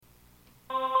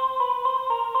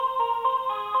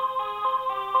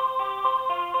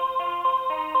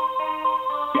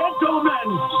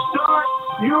and start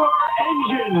your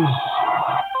engines.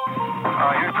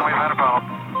 Houston, we've had a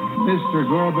problem. Mr.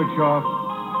 Gorbachev,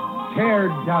 tear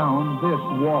down this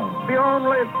wall. The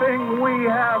only thing we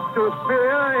have to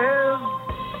fear is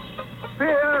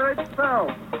fear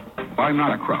itself. I'm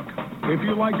not a crook. If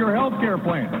you like your health care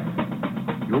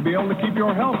plan, you'll be able to keep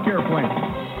your health care plan.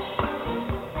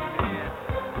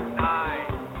 9,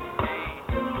 8,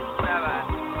 7,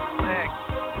 6,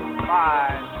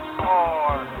 5,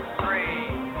 4, 3,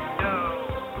 2,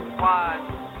 1,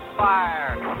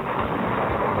 fire.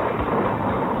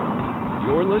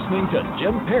 You're listening to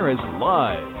Jim Paris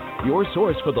Live, your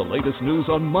source for the latest news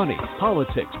on money,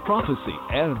 politics, prophecy,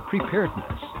 and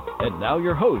preparedness. And now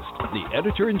your host, the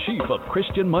editor-in-chief of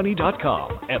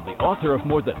ChristianMoney.com and the author of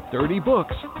more than 30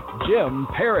 books, Jim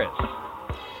Paris.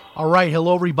 All right.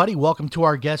 Hello, everybody. Welcome to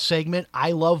our guest segment.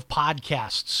 I love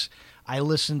podcasts. I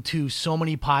listen to so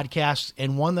many podcasts,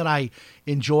 and one that I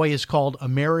enjoy is called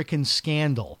American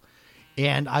Scandal.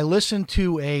 And I listened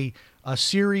to a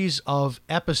series of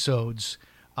episodes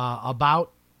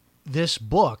about this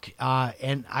book,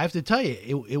 and I have to tell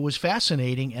you, it was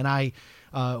fascinating. And I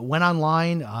went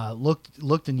online,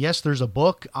 looked, and yes, there's a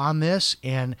book on this,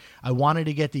 and I wanted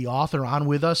to get the author on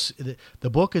with us. The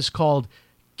book is called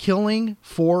Killing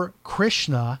for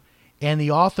Krishna, and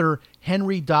the author,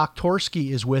 Henry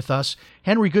Doktorski, is with us.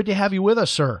 Henry, good to have you with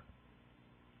us, sir.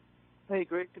 Hey,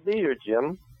 great to be here,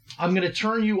 Jim. I'm going to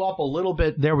turn you up a little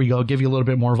bit. There we go. Give you a little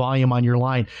bit more volume on your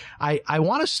line. I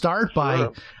want to start by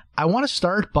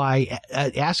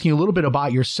asking you a little bit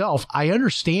about yourself. I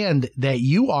understand that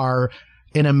you are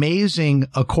an amazing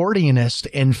accordionist.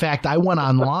 In fact, I went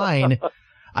online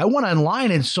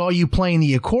and saw you playing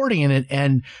the accordion,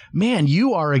 and man,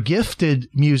 you are a gifted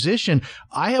musician.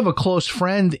 I have a close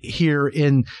friend here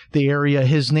in the area.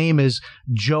 His name is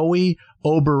Joey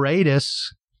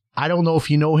Oberadis. I don't know if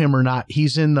you know him or not.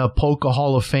 He's in the Polka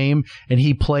Hall of Fame, and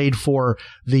he played for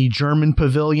the German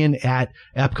Pavilion at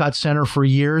Epcot Center for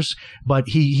years. But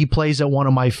he plays at one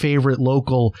of my favorite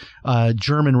local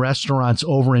German restaurants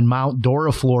over in Mount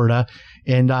Dora, Florida,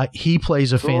 and he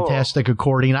plays a fantastic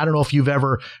accordion. I don't know if you've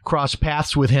ever crossed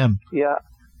paths with him. Yeah,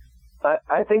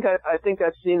 I think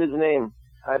I've seen his name.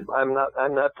 I'm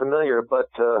not familiar, but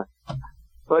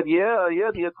yeah,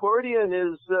 the accordion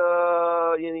is,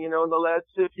 in the last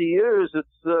 50 years,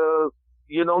 it's,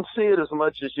 you don't see it as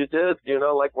much as you did,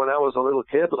 like when I was a little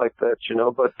kid like that,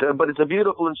 but it's a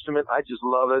beautiful instrument. I just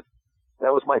love it.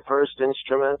 That was my first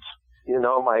instrument, in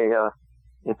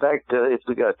fact, if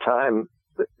we got time,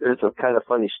 there's a kind of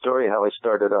funny story how I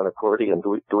started on accordion.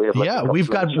 Do we have? Yeah, we've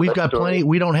got plenty.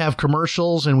 We don't have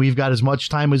commercials, and we've got as much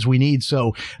time as we need.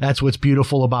 So that's what's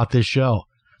beautiful about this show.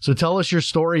 So tell us your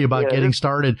story about getting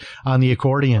started on the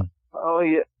accordion. Oh,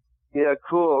 yeah,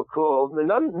 cool.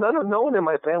 No one in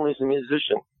my family is a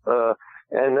musician.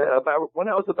 And when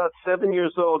I was about 7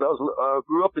 years old, I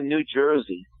grew up in New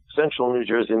Jersey, central New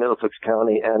Jersey, Middlesex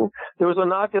County, and there was a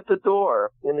knock at the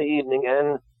door in the evening,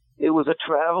 and it was a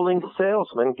traveling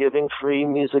salesman giving free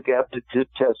music aptitude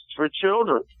tests for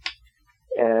children.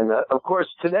 And, of course,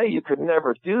 today you could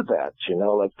never do that,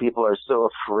 like people are so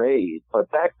afraid.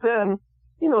 But back then,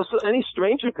 so any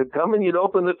stranger could come and you'd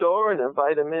open the door and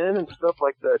invite him in and stuff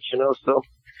like that,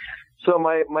 So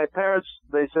my parents,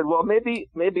 they said, well,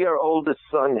 maybe our oldest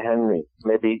son, Henry,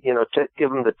 maybe,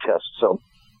 give him the test. So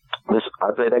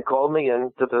they called me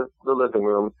into the living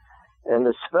room, and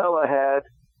this fella had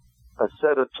a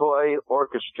set of toy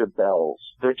orchestra bells.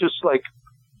 They're just like,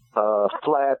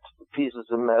 flat pieces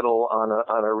of metal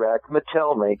on a rack.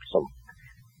 Mattel makes them.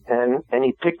 And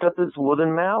he picked up his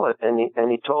wooden mallet, and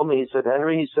he told me, he said,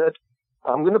 Henry, he said,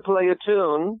 I'm going to play a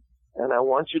tune, and I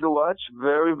want you to watch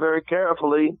very, very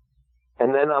carefully,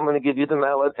 and then I'm going to give you the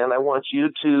mallet, and I want you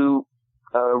to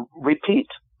repeat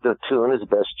the tune as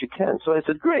best you can. So I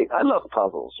said, great, I love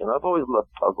puzzles, I've always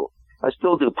loved puzzles. I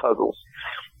still do puzzles.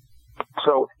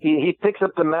 So he picks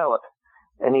up the mallet,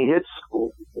 and he hits,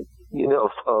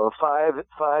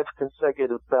 five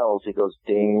consecutive bells. He goes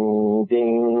ding,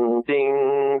 ding,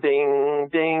 ding, ding,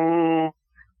 ding.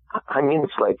 I mean,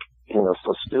 it's like,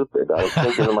 so stupid. I was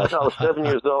thinking to myself, I was 7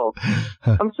 years old.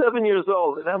 I'm 7 years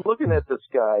old, and I'm looking at this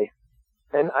guy,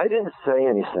 and I didn't say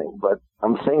anything, but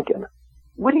I'm thinking,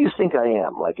 what do you think I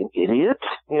am, like an idiot?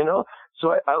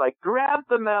 So I grab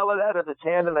the mallet out of his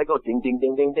hand, and I go ding, ding,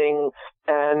 ding, ding, ding,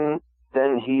 and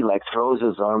then he like throws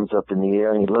his arms up in the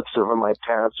air and he looks over my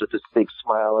parents with this big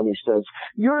smile and he says,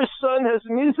 "Your son has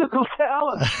musical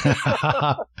talent."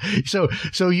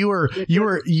 So you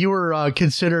were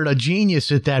considered a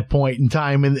genius at that point in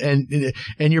time, and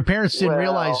your parents didn't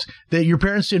realize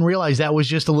that was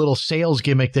just a little sales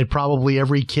gimmick that probably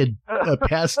every kid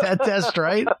passed that test,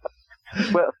 right?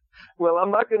 Well,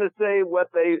 I'm not going to say what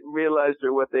they realized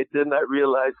or what they did not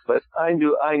realize, but I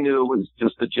knew it was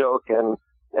just a joke, and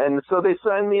so they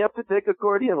signed me up to take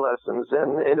accordion lessons,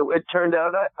 and it turned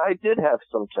out I did have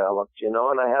some talent, and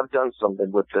I have done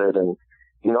something with it, and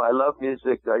I love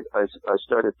music. I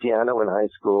started piano in high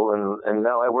school, and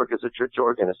now I work as a church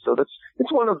organist. So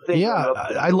it's one of the things. Yeah,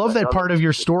 I love that part of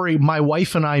your story. My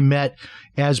wife and I met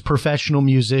as professional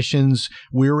musicians.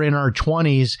 We were in our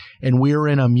 20s, and we were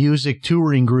in a music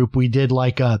touring group. We did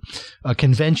like a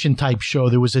convention type show.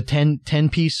 There was a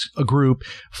 10-piece group,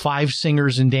 5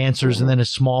 singers and dancers, and then a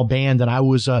small band. And I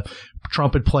was a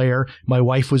trumpet player. My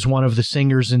wife was one of the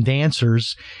singers and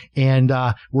dancers, and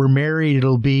we're married.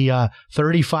 It'll be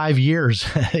 35 years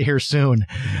here soon.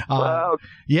 Wow.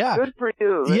 Yeah. Good for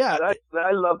you. Yeah.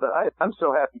 I love that. I'm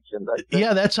so happy, Jim.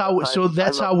 That's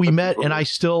how we met. And I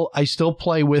still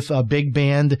play with a big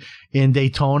band in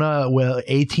Daytona, with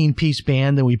 18-piece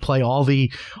band, and we play all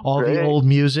the old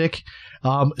music.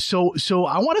 So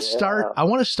I want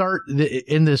to start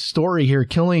in this story here,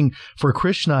 Killing for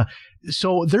Krishna.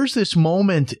 So there's this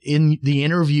moment in the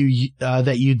interview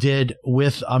that you did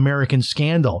with American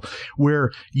Scandal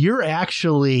where you're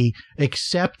actually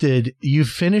accepted. You've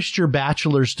finished your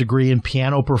bachelor's degree in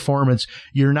piano performance.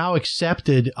 You're now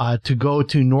accepted to go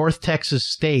to North Texas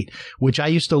State, which I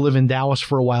used to live in Dallas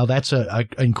for a while. That's an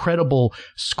incredible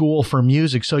school for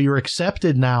music. So you're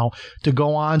accepted now to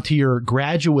go on to your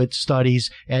graduate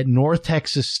studies at North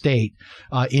Texas State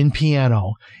in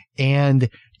piano. And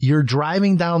you're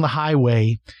driving down the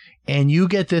highway and you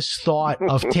get this thought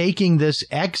of taking this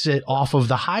exit off of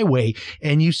the highway.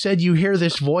 And you said you hear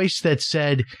this voice that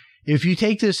said, if you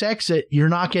take this exit, you're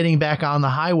not getting back on the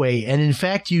highway. And in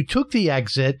fact, you took the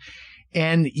exit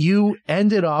and you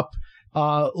ended up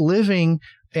living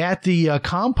at the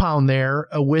compound there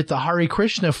with the Hare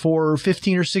Krishna for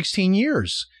 15 or 16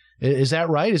 years. Is that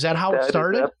right? Is that how it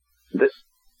started?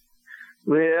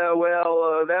 Yeah,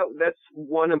 well, that's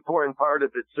one important part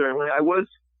of it, certainly.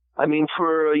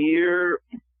 For a year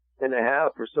and a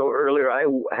half or so earlier, I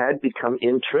had become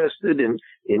interested in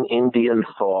Indian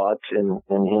thought and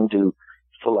Hindu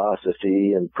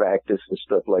philosophy and practice and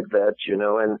stuff like that,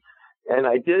 and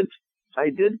I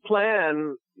did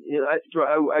plan,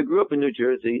 I grew up in New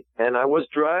Jersey, and I was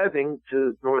driving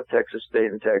to North Texas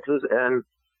State in Texas, and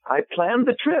I planned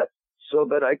the trip so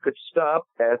that I could stop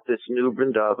at this new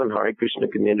Vrindavan Hare Krishna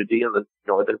community in the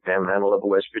northern panhandle of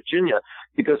West Virginia,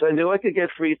 because I knew I could get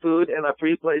free food and a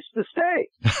free place to stay.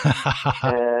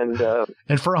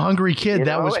 And for a hungry kid,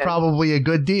 that was probably a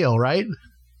good deal, right?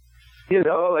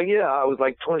 I was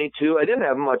like 22. I didn't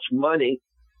have much money.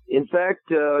 In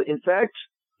fact, I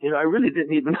really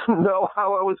didn't even know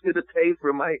how I was going to pay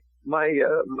for my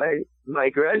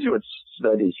graduate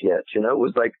studies yet.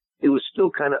 It was still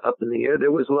kind of up in the air.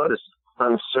 There was a lot of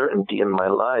uncertainty in my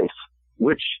life,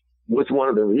 which was one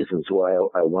of the reasons why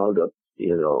I wound up,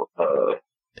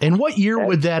 And what year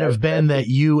would that have been that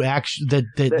you actually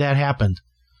that happened,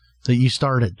 that you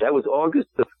started? That was August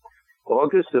of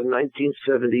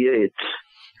 1978.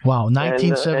 Wow,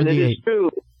 1978. And it is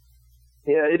true.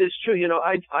 Yeah, it is true.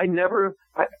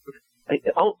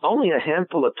 Only a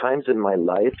handful of times in my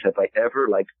life have I ever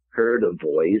heard a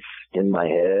voice in my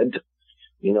head.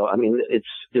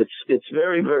 It's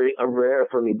very, very rare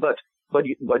for me, but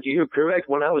you're correct.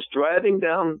 When I was driving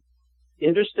down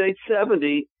Interstate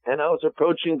 70 and I was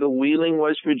approaching the Wheeling,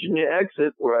 West Virginia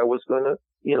exit where I was going to,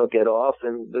 get off,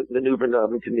 and the New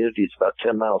Vrindavan community is about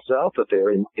 10 miles south of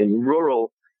there in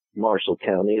rural Marshall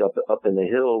County, up in the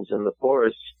hills in the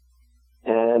forests.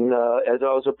 And, as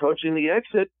I was approaching the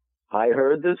exit, I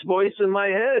heard this voice in my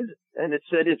head, and it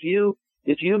said, if you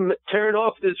turn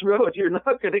off this road, you're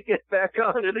not going to get back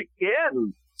on it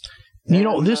again.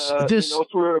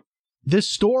 This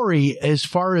story, as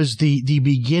far as the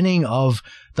beginning of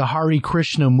the Hare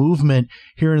Krishna movement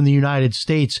here in the United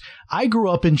States, I grew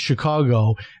up in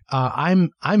Chicago.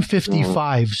 I'm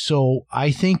 55, so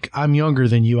I think I'm younger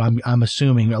than you. I'm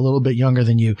assuming a little bit younger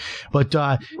than you, but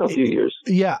a few years.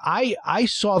 Yeah, I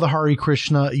saw the Hare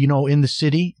Krishna, in the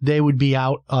city. They would be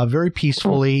out very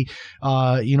peacefully,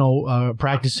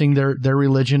 practicing their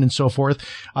religion and so forth.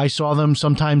 I saw them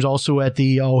sometimes also at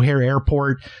the O'Hare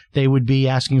Airport. They would be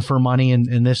asking for money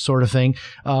and this sort of thing.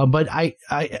 But I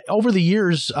over the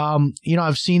years, figures.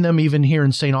 I've seen them even here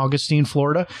in St. Augustine,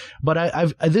 Florida.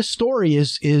 But this story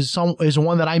is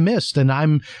one that I missed, and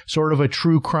I'm sort of a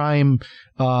true crime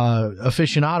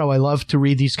aficionado. I love to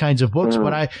read these kinds of books,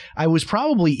 but I was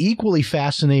probably equally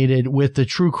fascinated with the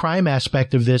true crime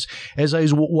aspect of this as I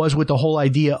was with the whole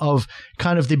idea of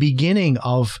kind of the beginning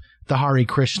of the Hare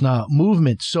Krishna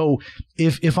movement. So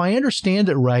if I understand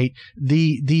it right,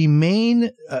 the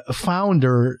main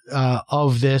founder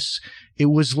of this, it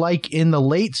was like in the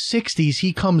late 60s,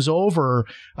 he comes over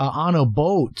on a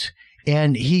boat,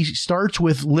 and he starts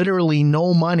with literally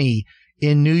no money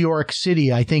in New York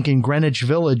City, I think in Greenwich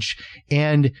Village.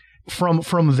 And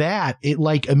from that, it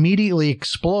like immediately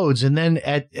explodes. And then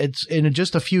it's in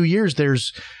just a few years,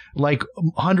 there's like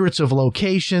hundreds of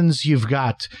locations. You've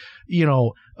got,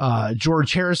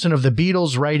 George Harrison of the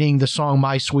Beatles writing the song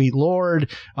My Sweet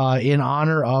Lord in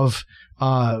honor of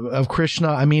Krishna.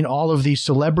 I mean, all of these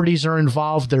celebrities are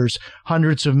involved. There's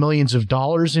hundreds of millions of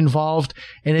dollars involved.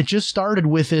 And it just started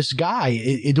with this guy.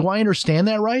 Do I understand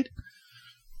that right?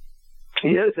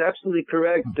 Yes, absolutely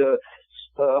correct.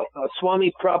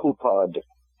 Swami Prabhupada,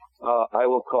 I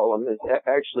will call him.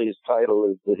 Actually, his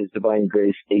title is His Divine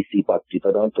Grace A.C.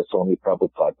 Bhaktivedanta Swami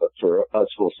Prabhupada, but for us,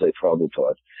 we'll say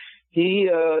Prabhupada. He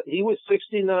was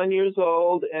 69 years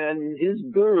old, and his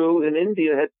guru in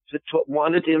India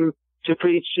wanted him to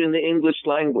preach in the English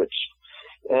language.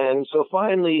 And so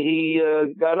finally, he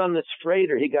got on this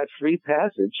freighter. He got free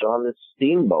passage on this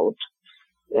steamboat.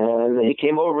 And he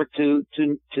came over to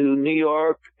New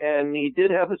York, and he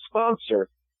did have a sponsor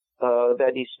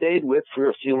that he stayed with for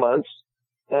a few months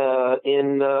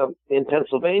in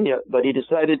Pennsylvania. But he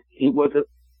decided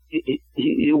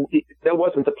that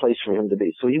wasn't the place for him to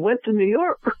be. So he went to New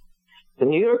York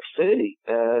City,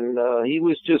 and he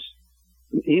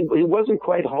wasn't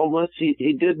quite homeless.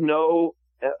 He did know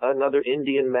another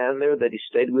Indian man there that he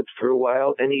stayed with for a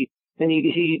while, and he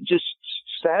just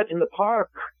sat in the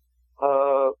park.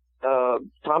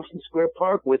 Thompson Square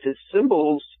Park with his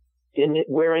symbols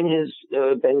wearing his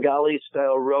Bengali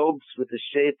style robes with the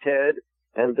shaved head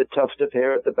and the tuft of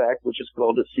hair at the back, which is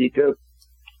called a sika.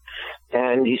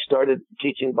 And he started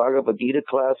teaching Bhagavad Gita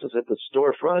classes at the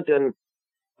storefront. And,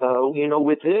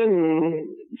 within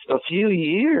a few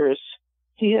years,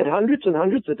 he had hundreds and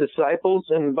hundreds of disciples.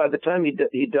 And by the time he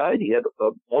died, he had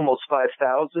almost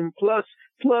 5,000 plus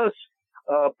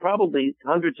probably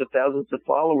hundreds of thousands of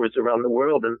followers around the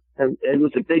world, and it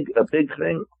was a big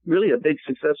thing, really a big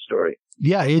success story.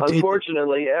 Yeah.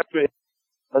 Unfortunately, after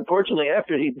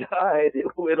he died,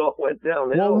 it all went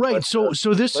downhill. Well, right. So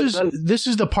this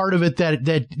is the part of it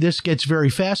that this gets very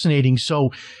fascinating.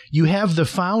 So you have the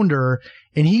founder,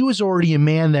 and he was already a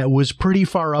man that was pretty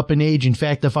far up in age. In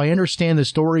fact, if I understand the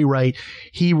story right,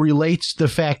 he relates the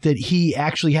fact that he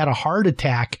actually had a heart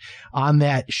attack on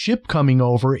that ship coming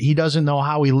over. He doesn't know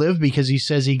how he lived because he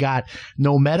says he got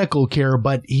no medical care,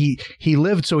 but he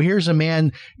lived. So here's a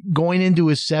man going into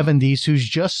his 70s who's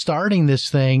just starting this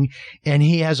thing, and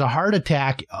he has a heart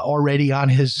attack already on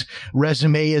his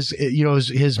resume,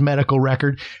 his medical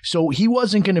record. So he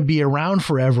wasn't going to be around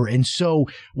forever. And so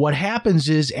what happens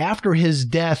is after his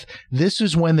death, this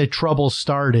is when the trouble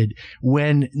started,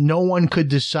 when no one could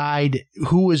decide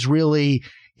who was really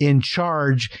in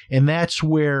charge. And that's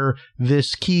where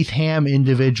this Keith Ham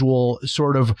individual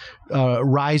sort of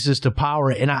rises to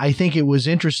power. And I think it was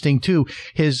interesting too,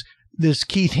 this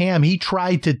Keith Ham, he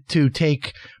tried to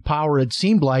take power, it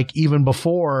seemed like, even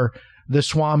before the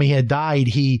Swami had died.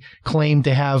 He claimed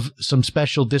to have some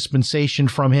special dispensation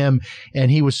from him,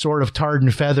 and he was sort of tarred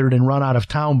and feathered and run out of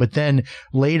town, but then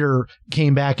later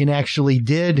came back and actually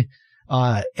did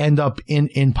end up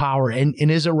in power. And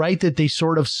is it right that they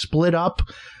sort of split up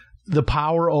the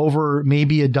power over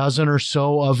maybe a dozen or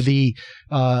so of the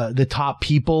top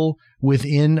people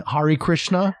within Hare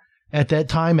Krishna at that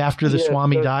time after the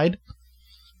Swami died?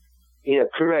 Yeah,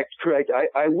 correct.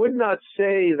 I would not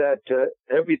say that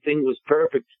everything was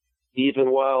perfect even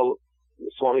while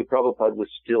Swami Prabhupada was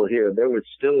still here. There was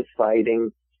still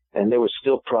fighting, and there were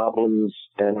still problems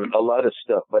and a lot of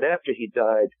stuff. But after he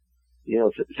died,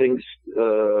 things,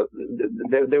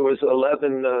 there was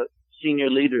 11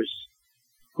 senior leaders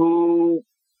who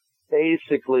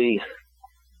basically,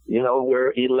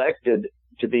 were elected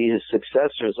to be his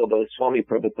successors, although Swami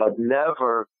Prabhupada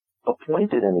never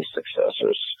appointed any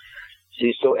successors.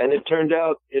 See, and it turned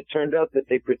out that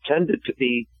they pretended to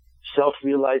be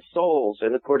self-realized souls,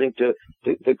 and according to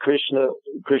the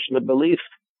Krishna belief,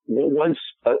 once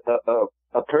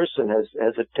a person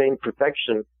has attained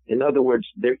perfection, in other words,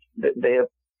 they have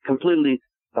completely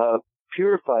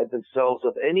purified themselves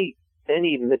of any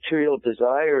material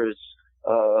desires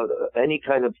any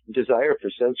kind of desire for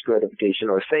sense gratification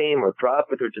or fame or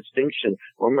profit or distinction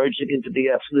or merging into the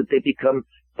absolute.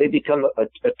 They become a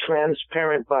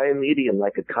transparent biomedium,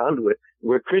 like a conduit,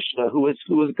 where Krishna, who is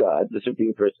God, the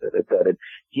Supreme Person that got it,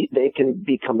 they can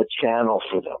become a channel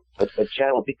for them, a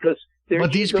channel, because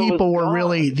but these people were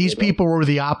people were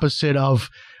the opposite of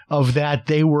that.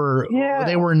 They were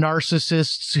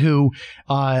narcissists who,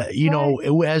 know,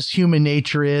 as human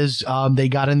nature is, they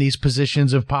got in these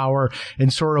positions of power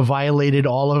and sort of violated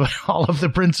all of the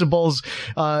principles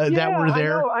that were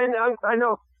there. I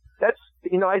know. That's,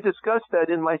 I discussed that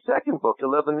in my second book,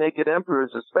 11 Naked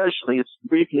Emperors, especially. It's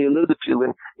briefly alluded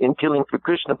to in Killing for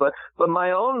Krishna. But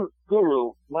my own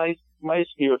guru, my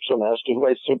spiritual master, who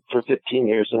I served for 15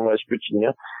 years in West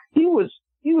Virginia, he was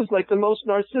like the most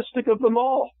narcissistic of them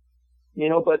all.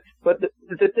 But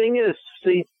the thing is,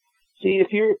 see,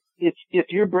 if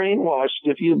you're brainwashed,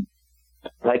 if you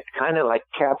kind of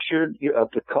captured,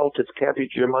 the cult has captured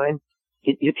your mind,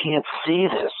 you can't see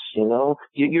this,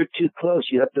 you're too close.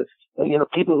 You have to,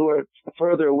 people who are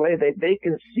further away, they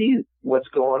can see what's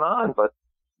going on. But,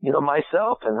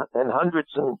 myself and hundreds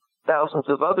and thousands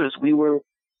of others, we were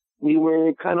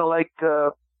kind of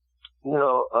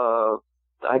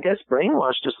I guess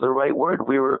brainwashed is the right word.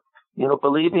 We were,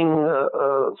 believing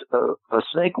a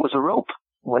snake was a rope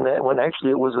when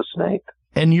actually it was a snake.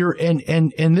 And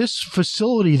and this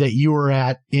facility that you were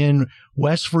at in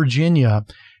West Virginia,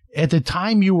 at the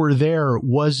time you were there,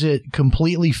 was it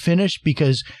completely finished?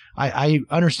 Because I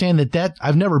understand that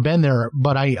I've never been there,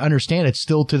 but I understand it's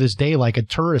still to this day like a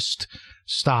tourist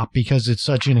stop because it's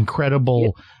such an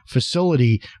incredible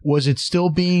facility. Was it still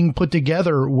being put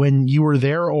together when you were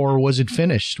there, or was it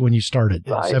finished when you started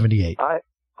in 78?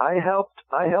 I helped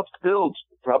build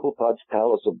Prabhupada's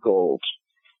Palace of Gold.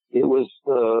 It was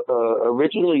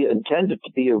originally intended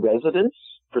to be a residence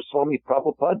for Swami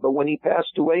Prabhupada, but when he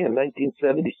passed away in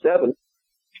 1977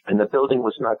 and the building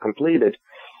was not completed,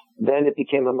 then it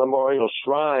became a memorial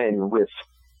shrine with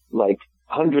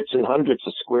hundreds and hundreds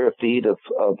of square feet of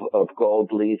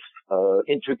gold leaf,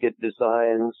 intricate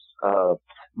designs,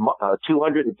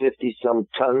 250 some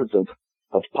tons of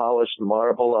polished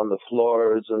marble on the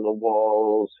floors and the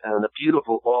walls, and a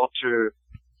beautiful altar,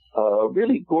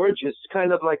 really gorgeous,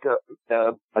 kind of like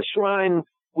a shrine,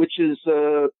 which is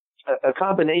a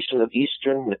combination of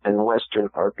Eastern and Western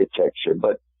architecture.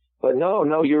 But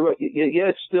no, you're right. Yeah,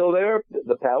 it's still there.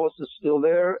 The palace is still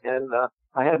there, and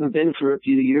I haven't been for a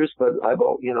few years, but I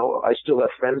still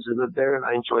have friends who live there, and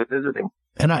I enjoy visiting.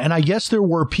 And I guess there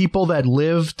were people that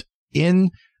lived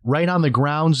right on the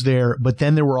grounds there, but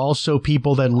then there were also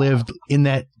people that lived in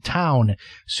that town,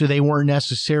 so they weren't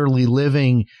necessarily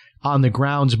living on the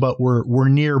grounds, but were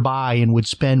nearby and would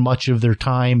spend much of their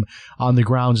time on the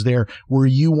grounds there. Were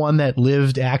you one that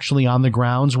lived actually on the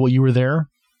grounds while you were there?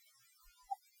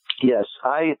 Yes,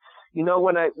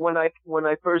 when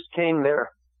I first came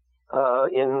there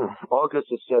in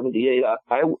August of 78,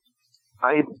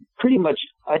 I pretty much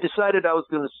decided I was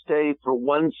going to stay for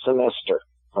one semester.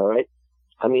 All right.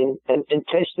 I mean, and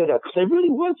test it out, because I really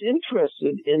was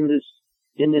interested in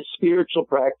this spiritual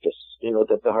practice,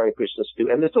 that the Hare Krishnas do.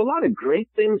 And there's a lot of great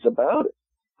things about it.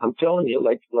 I'm telling you,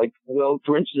 well,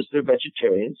 for instance, they're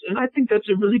vegetarians, and I think that's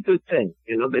a really good thing.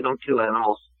 They don't kill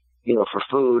animals, for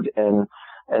food, and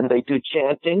they do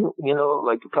chanting,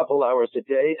 a couple hours a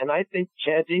day. And I think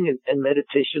chanting and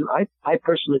meditation, I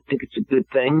personally think it's a good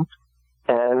thing.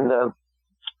 And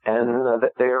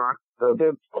that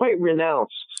they're quite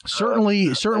renounced.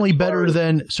 Certainly better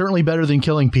than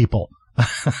killing people.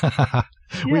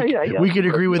 We could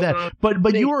agree with that.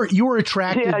 But you were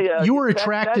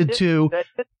attracted to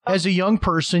as a young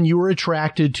person, you were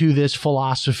attracted to this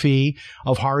philosophy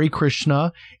of Hare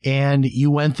Krishna, and you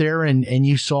went there and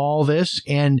you saw all this,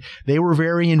 and they were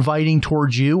very inviting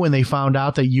towards you when they found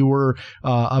out that you were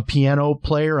a piano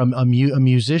player, a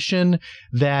musician,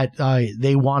 that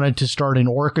they wanted to start an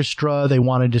orchestra, they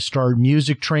wanted to start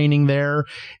music training there,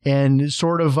 and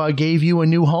sort of gave you a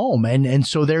new home. And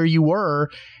so there you were,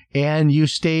 and you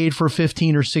stayed for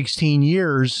 15 or 16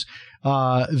 years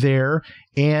there,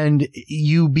 and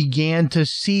you began to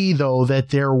see, though, that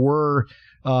there were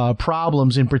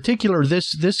problems. In particular,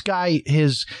 this guy,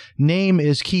 his name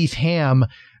is Keith Ham.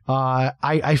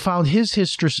 I found his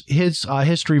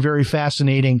history very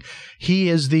fascinating. He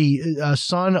is the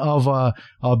son of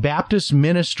a Baptist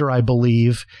minister, I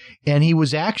believe, and he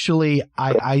was actually,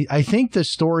 I think the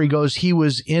story goes, he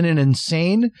was in an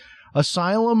insane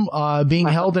asylum, being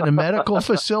held in a medical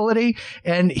facility,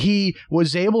 and he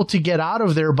was able to get out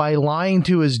of there by lying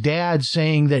to his dad,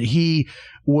 saying that he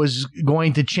was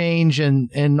going to change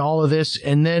and all of this.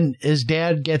 And then his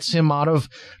dad gets him out of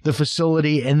the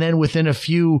facility. And then within a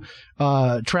few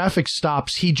traffic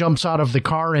stops, he jumps out of the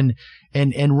car and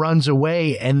runs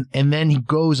away. And then he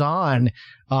goes on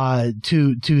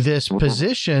to this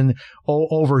position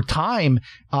over time.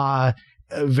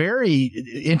 A very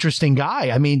interesting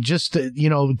guy. I mean, just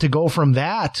to go from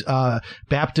that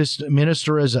Baptist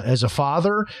minister as a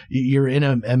father, you're in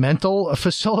a mental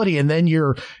facility, and then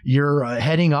you're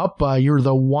heading up. You're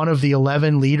the one of the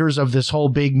 11 leaders of this whole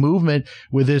big movement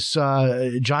with this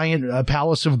giant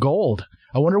palace of gold.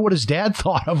 I wonder what his dad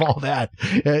thought of all that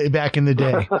back in the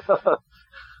day.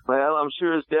 Well, I'm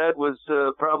sure his dad was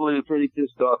probably pretty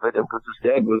pissed off at him, because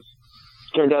his dad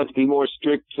turned out to be more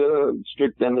strict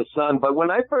than the son. But when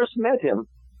I first met him,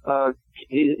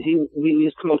 he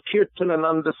was called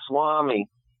Kirtanananda Swami,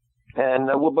 and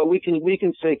but we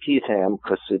can say Keith Ham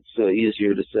because it's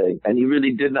easier to say. And he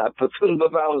really did not fulfill the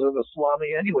vows of a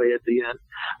Swami anyway at the end.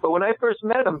 But when I first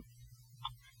met him,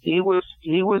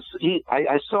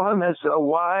 I saw him as a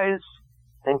wise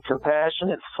and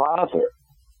compassionate father,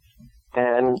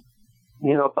 and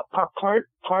part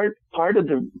of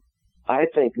the, I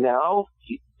think now,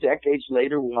 decades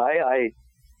later, why I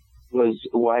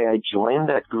joined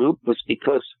that group was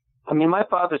because, I mean, my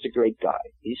father's a great guy.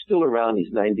 He's still around.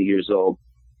 He's 90 years old,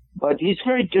 but he's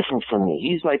very different from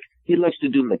me. He likes to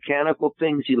do mechanical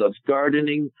things. He loves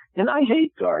gardening, and I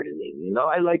hate gardening.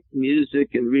 I like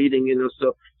music and reading,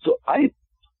 so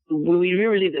we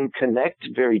really didn't connect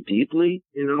very deeply,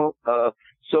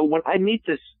 so when I meet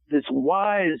this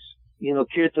wise,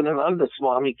 Kirtanananda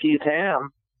Swami, Keith Ham,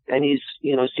 and he's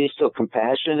so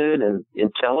compassionate and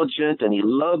intelligent, and he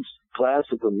loves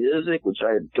classical music, which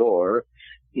I adore.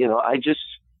 I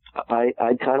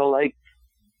kind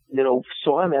of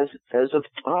saw him as a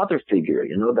father figure,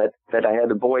 that I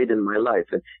had a void in my life,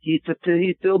 and he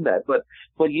filled that.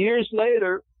 But years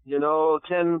later,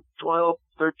 10, 12,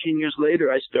 13 years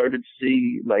later, I started to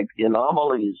see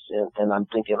anomalies, and I'm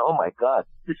thinking, oh my God,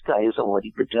 this guy isn't what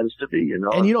he pretends to be,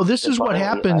 And this is what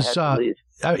happens.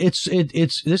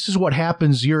 This is what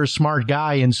happens. You're a smart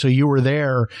guy, and so you were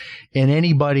there, and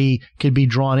anybody could be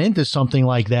drawn into something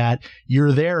like that.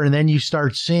 You're there, and then you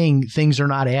start seeing things are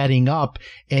not adding up,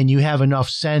 and you have enough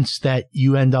sense that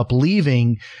you end up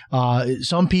leaving.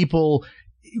 Some people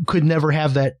could never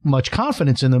have that much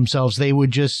confidence in themselves. They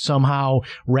would just somehow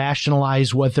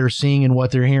rationalize what they're seeing and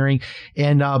what they're hearing.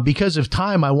 And because of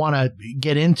time, I want to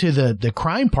get into the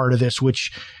crime part of this,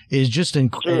 which is just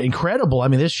incredible. I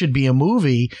mean, this should be a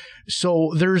movie.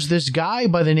 So there's this guy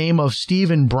by the name of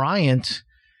Steven Bryant,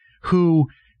 who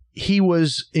he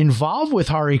was involved with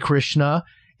Hare Krishna,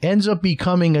 ends up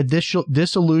becoming a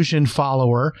disillusioned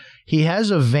follower. He has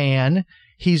a van.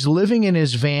 He's living in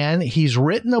his van. He's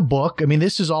written a book. I mean,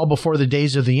 this is all before the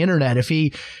days of the internet. If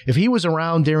he was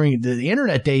around during the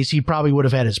internet days, he probably would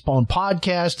have had his own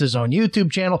podcast, his own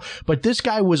YouTube channel. But this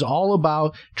guy was all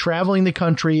about traveling the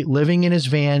country, living in his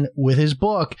van with his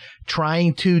book,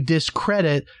 trying to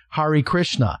discredit Hare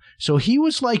Krishna. So he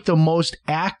was like the most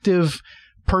active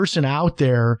person out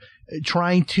there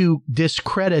trying to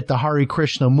discredit the Hare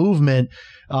Krishna movement,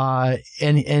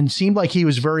 and seemed like he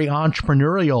was very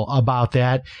entrepreneurial about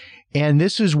that. And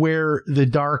this is where the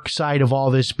dark side of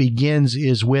all this begins,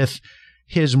 is with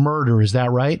his murder. Is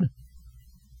that right?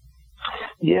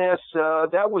 Yes,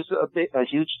 that was a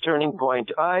huge turning point.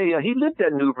 He lived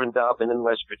at New Vrindavan in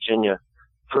West Virginia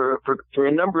for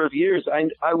a number of years.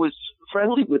 I was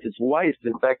friendly with his wife.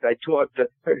 In fact, I taught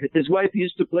his wife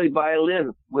used to play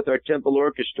violin with our temple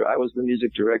orchestra. I was the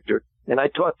music director, and I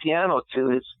taught piano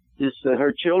to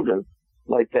her children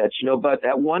like that, But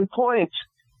at one point,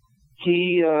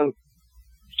 he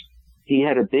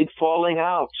had a big falling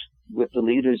out with the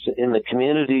leaders in the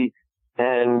community,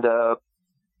 and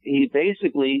he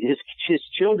basically his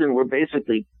children were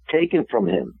basically taken from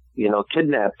him,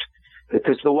 kidnapped,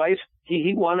 because the wife.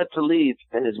 He wanted to leave,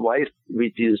 and his wife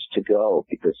refused to go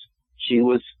because she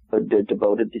was a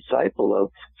devoted disciple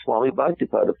of Swami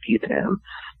Bhaktivedanta of Keith Ham.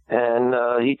 And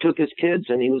he took his kids,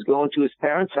 and he was going to his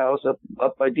parents' house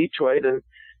up by Detroit,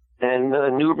 and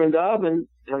New Vrindavan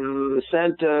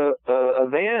sent a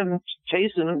van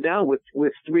chasing him down with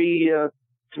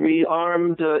three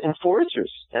armed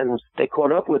enforcers, and they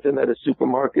caught up with him at a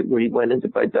supermarket where he went in to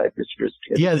buy diapers for his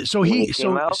kids. Yeah, so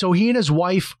he and his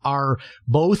wife are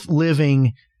both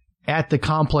living at the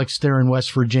complex there in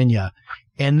West Virginia,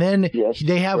 and then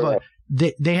they have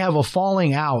they have a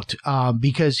falling out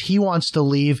because he wants to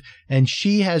leave, and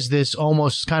she has this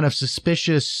almost kind of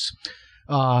suspicious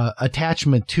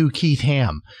attachment to Keith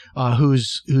Ham,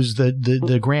 who's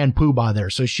the grand poobah there.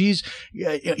 So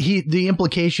the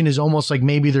implication is almost like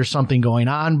maybe there's something going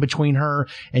on between her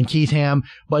and Keith Ham.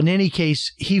 But in any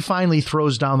case, he finally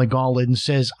throws down the gauntlet and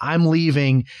says, "I'm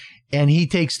leaving," and he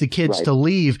takes the kids to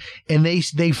leave, and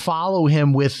they follow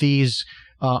him with these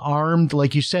armed,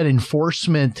 like you said,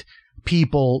 enforcement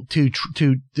people to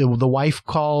the wife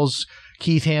calls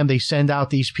Keith Ham. They send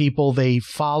out these people. They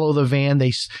follow the van.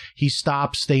 He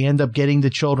stops. They end up getting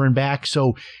the children back.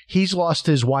 So he's lost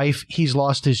his wife. He's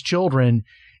lost his children.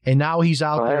 And now he's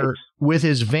out there with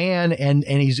his van, and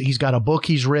he's got a book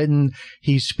he's written.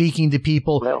 He's speaking to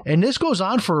people. Well, and this goes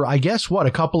on for, I guess,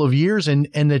 a couple of years. And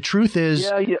the truth is,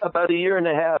 about a year and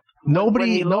a half.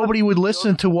 Nobody would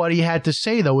listen to what he had to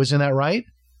say, though. Isn't that right?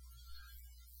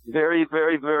 Very,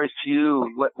 very, very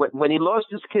few. When he lost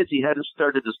his kids, he hadn't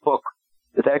started his book.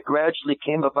 That gradually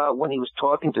came about when he was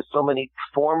talking to so many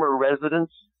former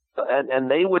residents, and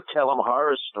they would tell him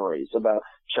horror stories about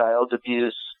child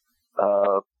abuse,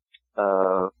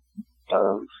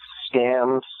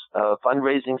 scams,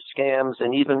 fundraising scams,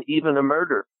 and even a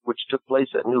murder, which took place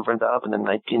at New Vrindavan in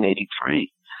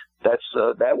 1983.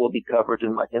 That will be covered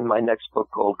in my next book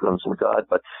called Guns and God.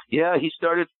 But yeah, he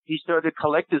started to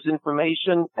collect his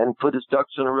information and put his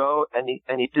ducks in a row, and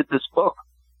he did this book,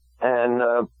 and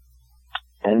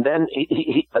then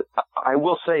I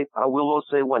will say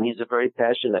one, he's a very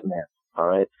passionate man, all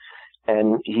right,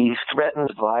 and he threatened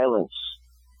violence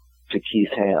to Keith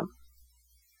Ham,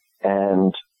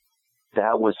 and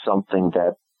that was something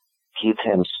that Keith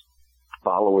Ham's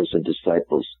followers and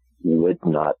disciples would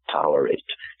not tolerate.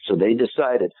 So they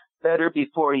decided, better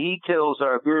before he kills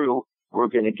our guru, we're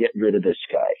going to get rid of this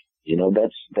guy. You know,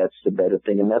 that's the better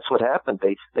thing, and that's what happened.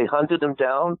 They hunted him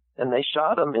down and they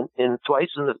shot him in twice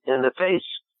in the face.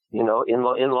 You know, in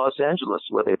Los Angeles,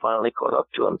 where they finally caught up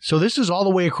to him. So this is all the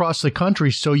way across the country.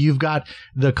 So you've got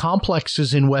the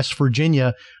complexes in West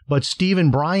Virginia, but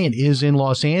Steven Bryant is in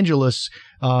Los Angeles.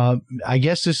 I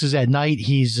guess this is at night.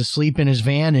 He's asleep in his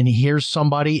van and he hears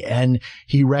somebody, and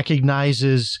he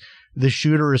recognizes the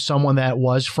shooter as someone that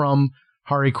was from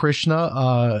Hare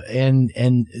Krishna, and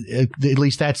at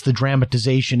least that's the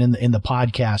dramatization in the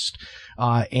podcast.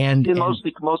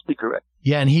 Mostly correct.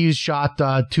 Yeah, and he was shot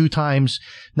 2 times.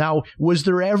 Now, was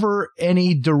there ever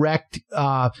any direct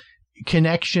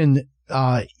connection?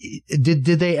 Did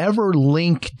they ever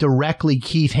link directly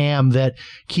Keith Ham, that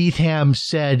Keith Ham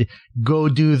said, "Go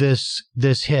do this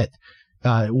hit"?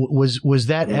 Was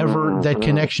that ever that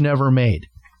connection ever made?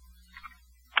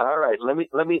 All right, let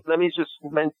me just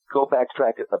go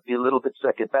backtrack a little bit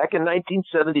second. Back in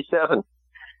 1977,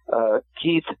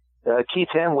 Keith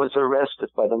Ham was arrested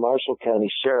by the Marshall County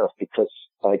Sheriff because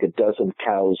like a dozen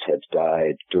cows had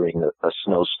died during a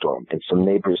snowstorm, and some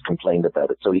neighbors complained about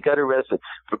it. So he got arrested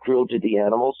for cruelty to the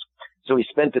animals. So he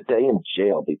spent a day in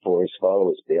jail before his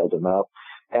followers bailed him out.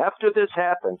 After this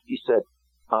happened, he said,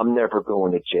 "I'm never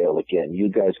going to jail again. You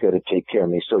guys got to take care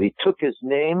of me." So he took his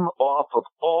name off of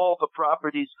all the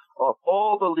properties, off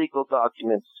all the legal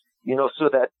documents, you know, so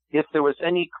that if there was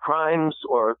any crimes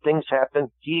or things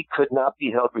happened, he could not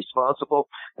be held responsible.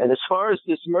 And as far as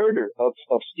this murder of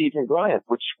Steven Bryant,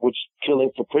 which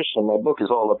Killing for Krishna, my book, is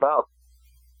all about,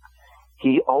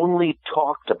 he only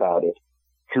talked about it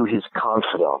to his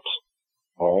confidant,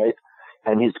 all right?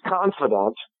 And his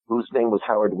confidant, whose name was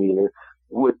Howard Wheeler,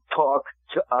 would talk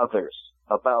to others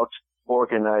about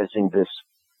organizing this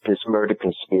murder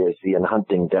conspiracy and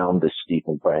hunting down this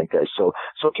Steven Bryant guy. So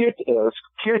Keith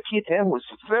Ham was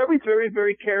very, very,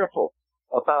 very careful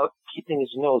about keeping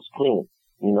his nose clean,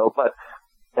 you know. But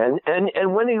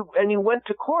and when he went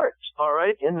to court, all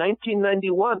right, in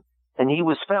 1991, and he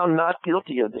was found not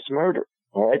guilty of this murder,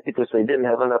 all right, because they didn't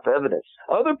have enough evidence.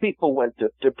 Other people went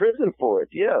to prison for it,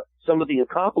 yeah, some of the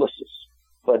accomplices.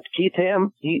 But Keith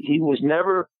Ham, he was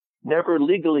never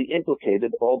legally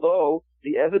implicated, although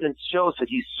the evidence shows that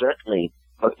he certainly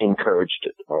encouraged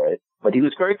it, all right? But he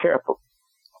was very careful.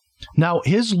 Now,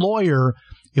 his lawyer,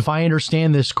 if I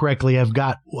understand this correctly, I've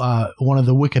got one of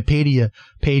the Wikipedia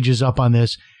pages up on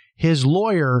this. His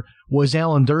lawyer was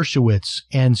Alan Dershowitz,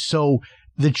 and so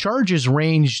the charges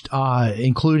ranged,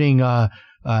 including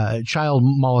child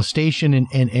molestation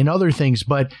and other things,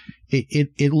 but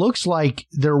it looks like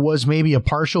there was maybe a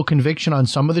partial conviction on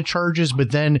some of the charges,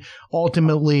 but then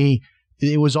ultimately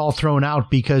it was all thrown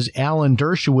out because Alan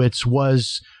Dershowitz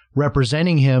was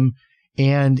representing him,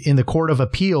 and in the Court of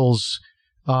Appeals,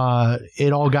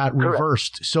 it all got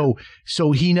reversed.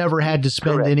 So he never had to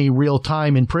spend any real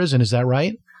time in prison. Is that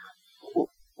right?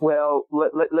 Well,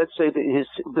 let's say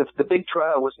that the big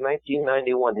trial was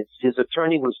 1991. His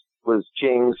attorney was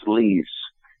James Lees,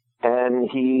 and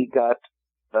he got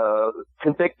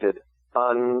convicted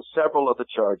on several of the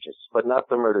charges, but not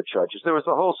the murder charges. There was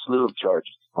a whole slew of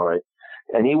charges, all right?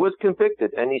 And he was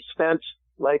convicted, and he spent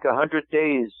like 100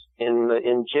 days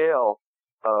in jail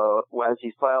as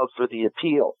he filed for the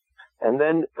appeal. And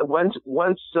then once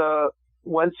the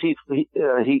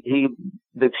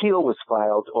appeal was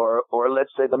filed, or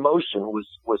let's say the motion was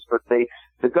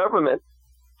the government,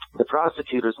 the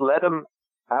prosecutors let him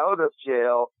out of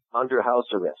jail under house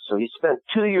arrest. So he spent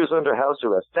 2 years under house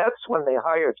arrest. That's when they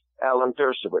hired Alan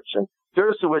Dershowitz. And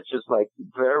Dershowitz is like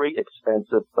very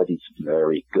expensive, but he's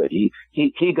very good.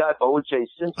 He got O.J.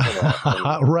 Simpson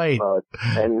out. Right.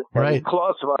 And right.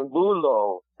 Klaus von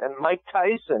Bülow and Mike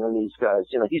Tyson and these guys.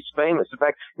 You know, he's famous. In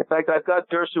fact, I've got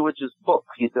Dershowitz's book.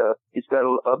 He's got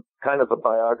a kind of a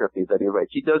biography that he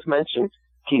writes. He does mention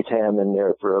Keith Ham in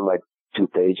there for like 2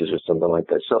 pages or something like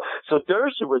that. So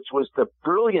Dershowitz was the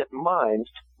brilliant mind,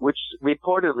 which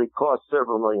reportedly cost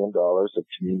several $1 million of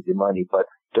community money, but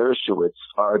Dershowitz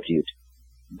argued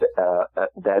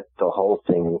that the whole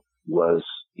thing was,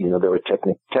 you know, there were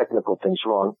technical things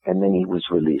wrong, and then he was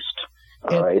released.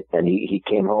 All right, and he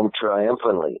came home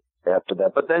triumphantly after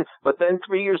that. But then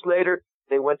 3 years later,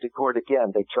 they went to court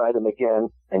again. They tried him again,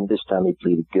 and this time he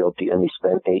pleaded guilty, and he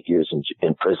spent 8 years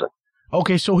in prison.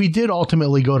 Okay, so he did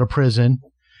ultimately go to prison.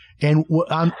 And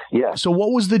yeah. So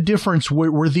what was the difference?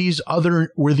 Were these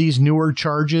newer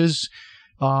charges?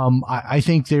 I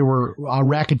think they were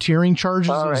racketeering charges.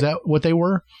 Right. Is that what they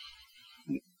were?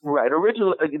 Right.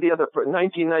 Originally, the other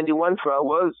 1991 trial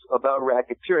was about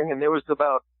racketeering, and there was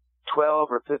about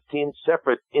 12 or 15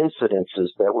 separate incidences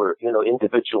that were, you know,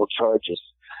 individual charges.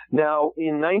 Now,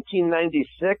 in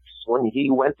 1996, when he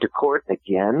went to court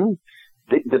again,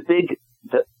 the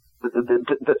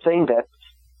thing that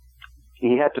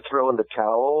he had to throw in the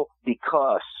towel,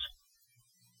 because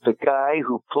the guy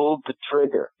who pulled the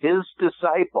trigger, his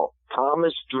disciple,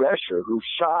 Thomas Drescher, who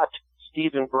shot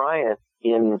Steven Bryant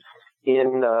in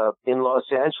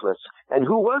Los Angeles, and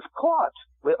who was caught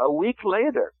a week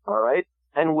later, all right,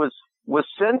 and was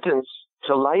sentenced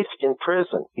to life in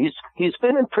prison. He's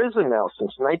been in prison now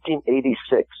since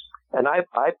 1986, and I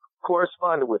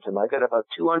corresponded with him. I got about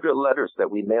 200 letters that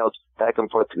we mailed back and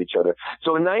forth to each other.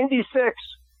 So in 96,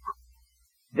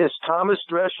 this Thomas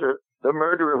Drescher, the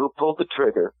murderer who pulled the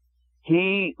trigger,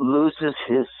 he loses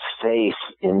his faith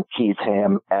in Keith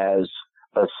Ham as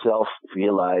a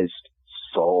self-realized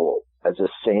soul, as a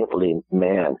saintly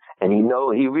man. And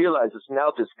he realizes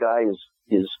now this guy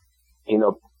is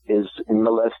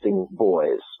molesting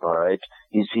boys, all right?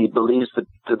 He believes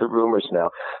the rumors now.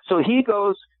 So he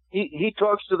goes, he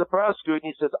talks to the prosecutor and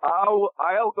he says,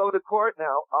 I'll go to court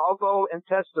now. I'll go and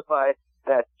testify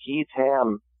that Keith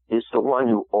Ham is the one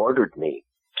who ordered me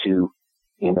to,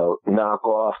 knock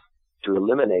off, to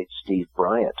eliminate Steve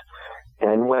Bryant.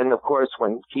 And when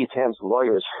Keith Ham's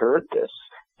lawyers heard this,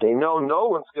 they know no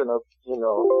one's going to,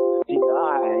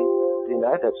 deny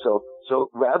that. So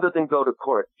rather than go to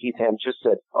court, Keith Ham just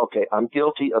said, okay, I'm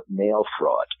guilty of mail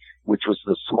fraud, which was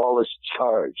the smallest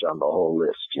charge on the whole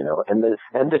list, and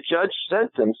the judge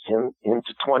sentenced him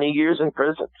into 20 years in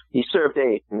prison. He served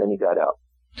 8 and then he got out.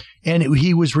 And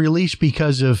he was released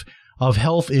because of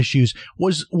health issues.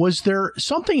 Was there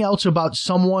something else about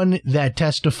someone that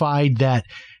testified that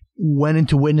went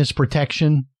into witness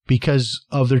protection because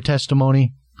of their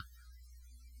testimony?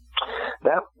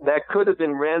 That could have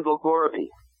been Randall Gorby.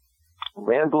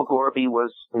 Randall Gorby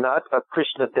was not a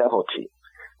Krishna devotee.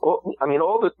 All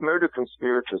the murder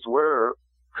conspirators were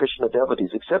Krishna devotees,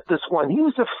 except this one. He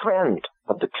was a friend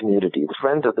of the community, the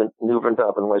friend of the New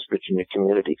Vrindavan, West Virginia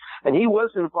community. And he was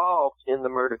involved in the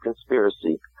murder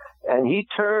conspiracy. And he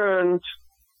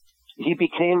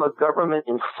became a government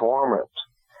informant.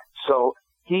 So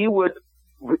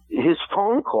his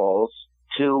phone calls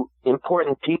to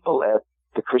important people at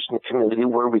the Krishna community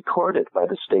were recorded by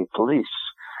the state police.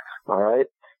 All right.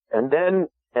 And then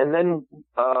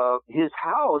his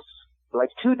house, like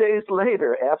 2 days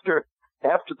later, after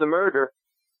the murder,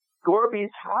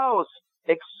 Gorby's house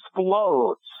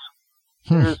explodes.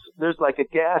 There's like a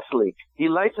gas leak. He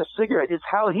lights a cigarette.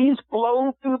 He's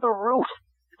blown through the roof.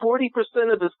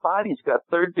 40% of his body's got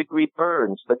 3rd-degree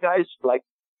burns. The guy's like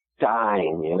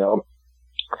dying,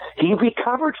 He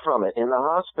recovered from it in the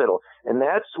hospital. And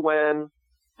that's when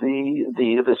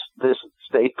the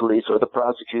state police or the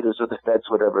prosecutors or the feds,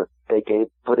 whatever,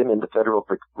 put him into federal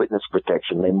witness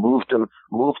protection. They moved him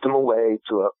away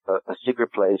to a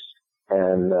secret place,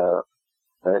 and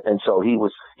so he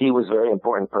was a very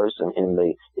important person in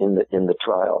the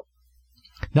trial.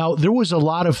 Now, there was a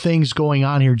lot of things going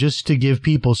on here, just to give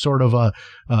people sort of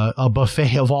a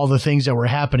buffet of all the things that were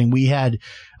happening. We had,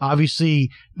 obviously,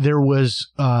 there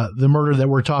was the murder that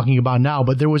we're talking about now,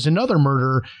 but there was another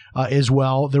murder as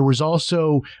well. There was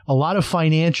also a lot of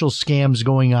financial scams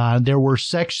going on. There were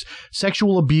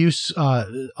sexual abuse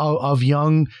of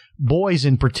young boys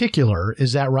in particular.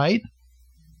 Is that right?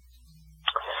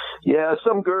 Yeah,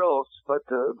 some girls, but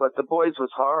the boys was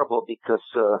horrible because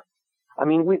I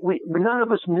mean, we none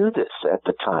of us knew this at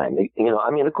the time. You know,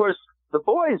 I mean, of course, the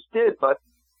boys did, but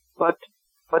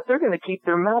they're going to keep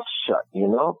their mouths shut, you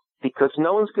know, because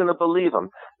no one's going to believe them.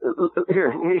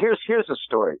 Here's a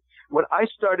story. When I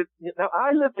started, now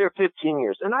I lived there 15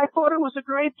 years, and I thought it was a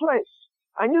great place.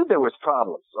 I knew there was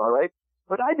problems, all right,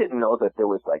 but I didn't know that there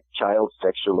was like child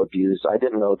sexual abuse. I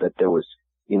didn't know that there was,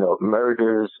 you know,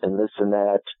 murders and this and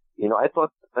that. You know, I thought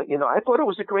it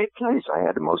was a great place. I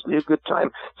had mostly a good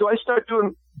time. So I started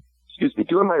doing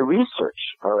my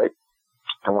research. All right.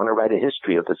 I want to write a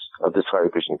history of this Hare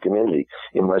Krishna community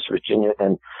in West Virginia.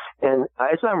 And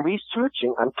as I'm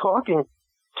researching, I'm talking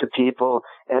to people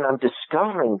and I'm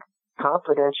discovering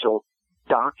confidential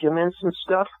documents and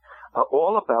stuff,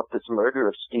 all about this murder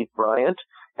of Steve Bryant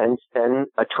and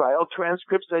a trial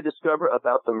transcripts I discover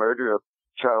about the murder of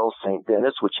Charles St.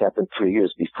 Dennis, which happened 3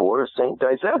 years before St.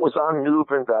 Dennis. That was on New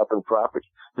Vrindavan property.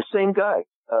 The same guy,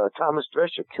 Thomas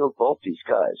Drescher, killed both these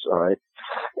guys. All right,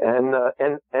 and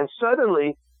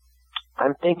suddenly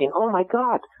I'm thinking, oh my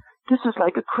God, this is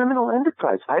like a criminal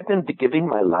enterprise. I've been giving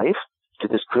my life to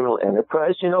this criminal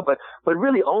enterprise, you know, but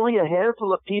really only a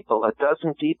handful of people, a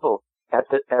dozen people at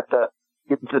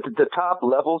the top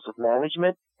levels of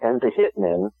management and the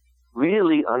hitmen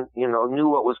really, knew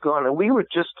what was going on. And we were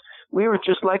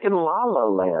just like in La La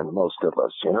Land, most of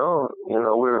us, you know,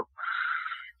 we're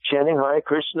chanting Hare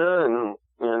Krishna and,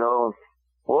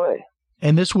 boy.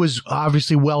 And this was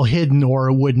obviously well hidden, or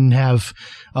it wouldn't have,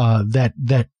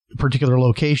 that particular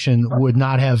location would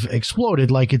not have exploded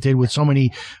like it did with so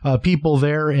many people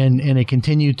there, and it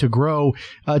continued to grow.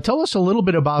 Tell us a little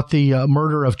bit about the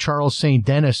murder of Charles St.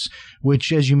 Dennis,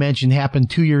 which, as you mentioned, happened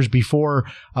 2 years before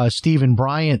Steven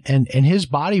Bryant, and his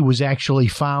body was actually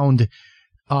found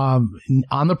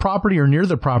on the property or near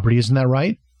the property. Isn't that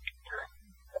right?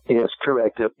 Yes,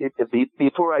 correct.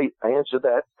 Before I answer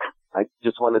that, I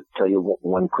just wanted to tell you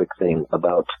one quick thing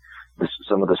about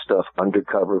some of the stuff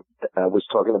undercover. I was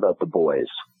talking about the boys.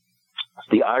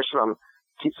 The ashram,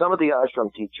 some of the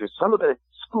ashram teachers, some of the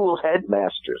school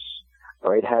headmasters,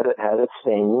 all right, had a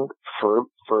thing for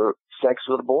sex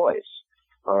with boys,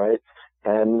 all right,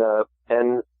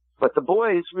 but the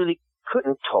boys really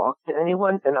couldn't talk to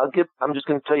anyone. And I'm just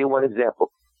going to tell you one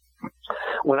example.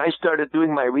 When I started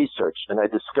doing my research and I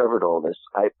discovered all this,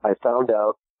 I found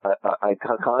out, I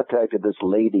contacted this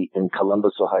lady in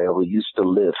Columbus, Ohio, who used to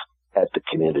live at the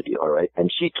community, all right? And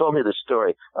she told me the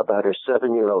story about her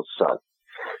 7-year-old son.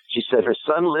 She said her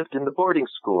son lived in the boarding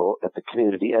school at the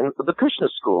community, and the Krishna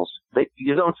schools,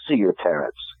 you don't see your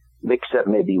parents, except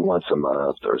maybe once a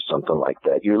month or something like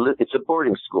that. It's a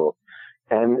boarding school.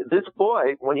 And this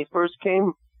boy, when he first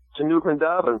came to New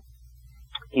Vrindavan,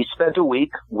 he spent a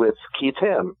week with Keith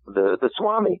Ham, the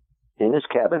Swami, in his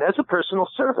cabin as a personal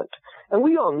servant. And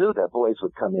we all knew that boys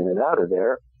would come in and out of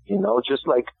there, just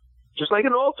like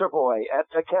an altar boy at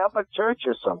the Catholic Church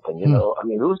or something, you know. I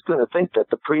mean, who's going to think that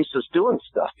the priest is doing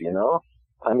stuff,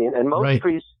 I mean, and most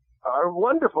priests are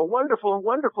wonderful, wonderful,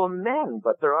 wonderful men,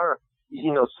 but there are,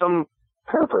 some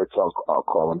perverts, I'll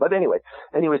call them. But anyway,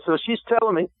 so she's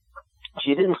telling me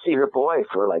she didn't see her boy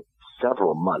for like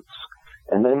several months.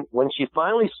 And then when she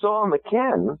finally saw him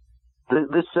again,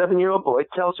 this 7-year-old boy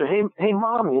tells her, hey,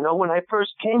 Mom, when I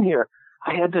first came here,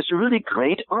 I had this really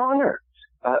great honor.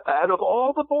 Out of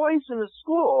all the boys in the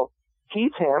school,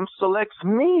 Keith Ham selects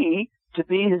me to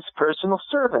be his personal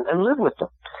servant and live with him.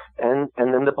 And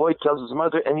then the boy tells his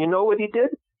mother, and you know what he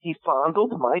did? He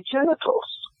fondled my genitals.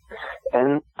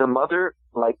 And the mother,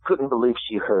 couldn't believe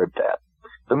she heard that.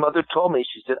 The mother told me,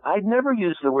 she said, I'd never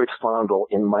used the word fondle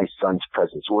in my son's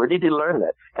presence. Where did he learn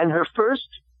that? And her first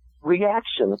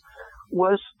reaction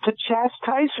was to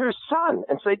chastise her son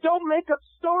and say, don't make up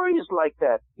stories like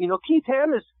that. Keith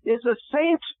Ham is a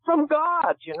saint from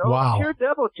God, wow. A pure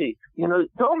devotee.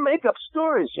 Don't make up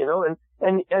stories,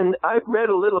 and I've read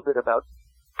a little bit about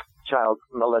child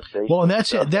molestation. Well, and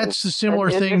that's the similar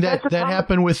thing that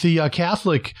happened with the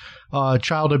Catholic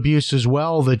child abuse as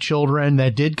well. The children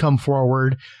that did come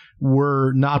forward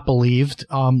were not believed.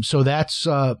 So that's,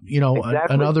 exactly.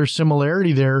 Another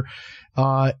similarity there.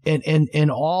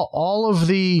 And all of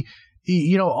the,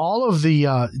 all of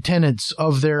the tenets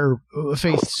of their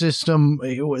faith system,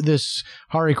 this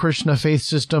Hare Krishna faith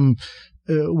system,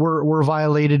 were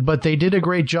violated, but they did a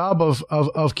great job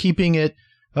of keeping it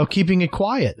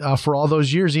quiet for all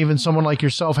those years. Even someone like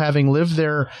yourself, having lived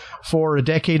there for a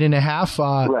decade and a half,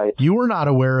 right. You were not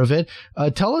aware of it.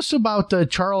 Tell us about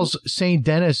Charles St.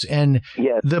 Denis, and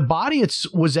yes. The body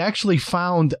was actually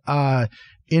found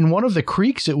in one of the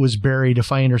creeks it was buried,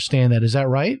 if I understand that. Is that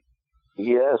right?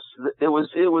 Yes, it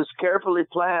was carefully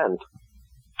planned.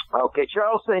 Okay,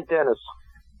 Charles St. Denis,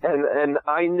 and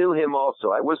I knew him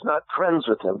also. I was not friends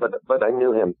with him, but I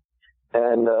knew him,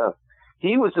 and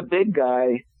he was a big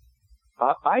guy.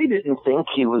 I didn't think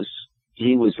he was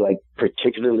like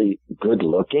particularly good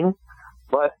looking,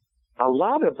 but a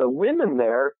lot of the women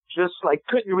there just like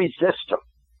couldn't resist him.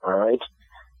 All right,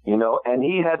 and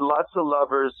he had lots of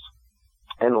lovers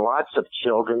and lots of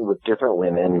children with different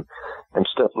women and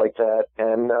stuff like that.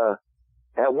 And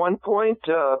at one point,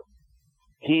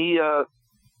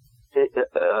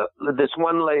 this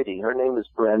one lady, her name is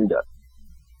Brenda.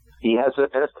 He has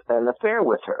an affair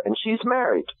with her, and she's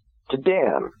married to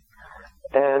Dan.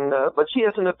 And but she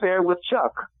has an affair with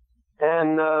Chuck.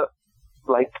 And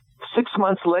like 6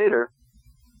 months later,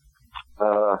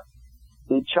 Dan.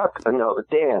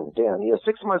 Yeah,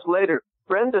 6 months later,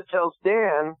 Brenda tells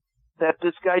Dan that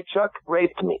this guy Chuck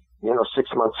raped me,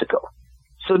 6 months ago.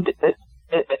 So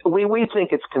we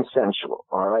think it's consensual,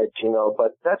 all right,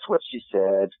 but that's what she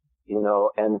said,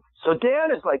 and so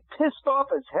Dan is like pissed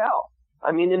off as hell.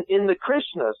 I mean, in the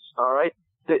Krishnas, all right,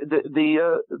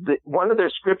 the one of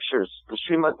their scriptures, the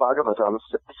Srimad Bhagavatam,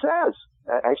 says,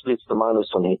 actually it's the Manu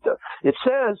Samhita, it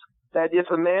says that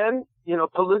if a man,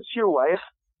 pollutes your wife,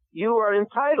 you are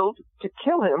entitled to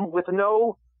kill him with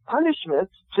no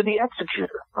punishment to the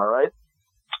executor, all right?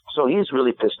 So he's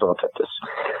really pissed off at this.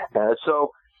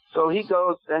 So he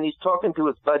goes and he's talking to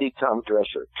his buddy Tom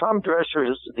Drescher. Tom Drescher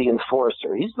is the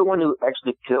enforcer. He's the one who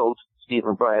actually killed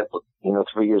Steven Bryant,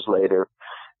 3 years later.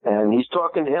 And he's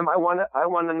talking to him, I want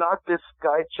to knock this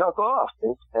guy Chuck off.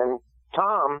 And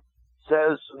Tom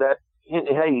says that,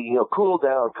 hey, cool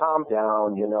down, calm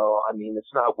down, I mean,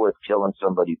 it's not worth killing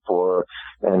somebody for.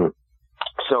 And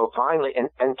so finally,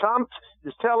 and Tom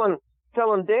is telling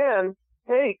Dan,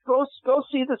 hey, go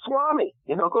see the Swami,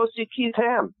 go see Keith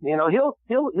Ham,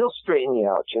 he'll straighten you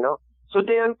out, So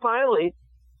Dan finally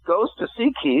goes to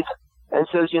see Keith and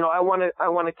says, I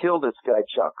want to kill this guy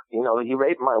Chuck, he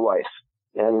raped my wife,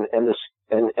 and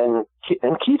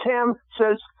Keith Ham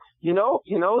says,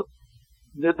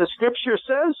 the scripture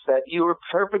says that you are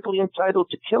perfectly entitled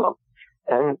to kill him,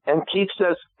 and Keith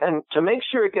says, and to make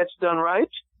sure it gets done right,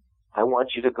 I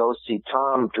want you to go see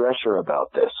Tom Drescher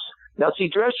about this. Now, see,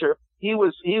 Drescher, he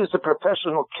was a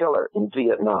professional killer in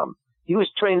Vietnam. He was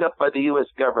trained up by the U.S.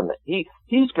 government.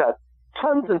 He's got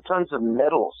tons and tons of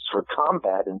medals for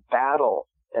combat and battle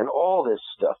and all this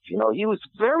stuff. He was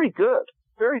very good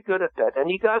at that. And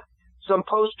he got some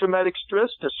post-traumatic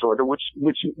stress disorder, which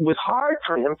was hard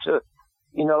for him to,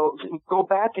 go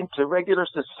back into regular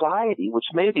society,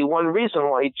 which may be one reason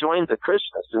why he joined the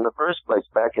Krishnas in the first place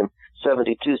back in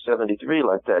 72, 73,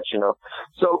 like that,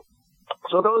 So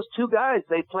those two guys,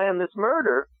 they plan this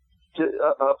murder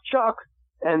of Chuck,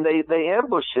 and they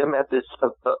ambush him at this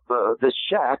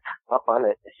shack up on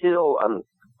a hill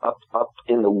up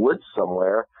in the woods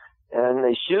somewhere, and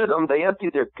they shoot him. They empty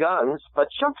their guns,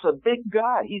 but Chuck's a big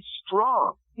guy. He's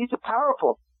strong. He's a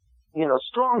powerful,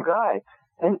 strong guy,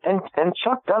 and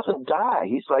Chuck doesn't die.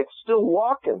 He's like still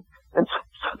walking, and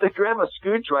so they grab a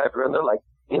screwdriver and they're like,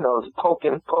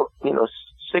 poking,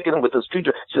 sticking him with a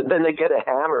screwdriver. So then they get a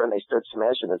hammer and they start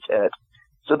smashing his head.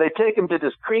 So they take him to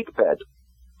this creek bed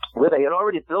where they had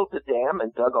already built a dam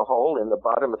and dug a hole in the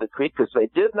bottom of the creek because they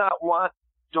did not want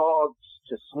dogs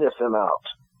to sniff out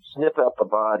the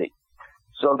body.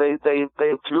 So they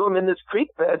threw him in this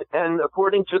creek bed, and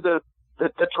according to the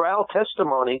trial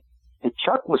testimony,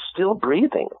 Chuck was still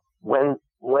breathing when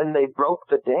they broke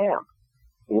the dam.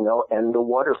 And the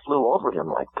water flew over him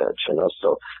like that,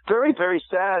 So very, very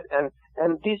sad.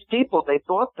 And these people, they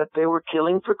thought that they were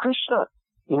killing for Krishna.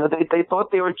 They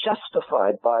thought they were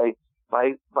justified by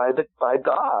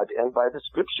God and by the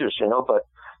scriptures, but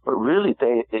really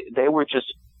they were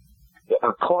just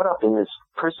caught up in this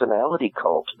personality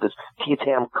cult, this Keith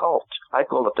Ham cult. I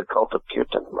call it the cult of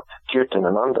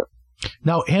Kirtanananda.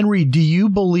 Now, Henry, do you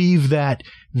believe that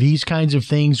these kinds of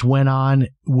things went on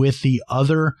with the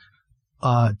other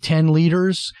 10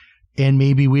 leaders, and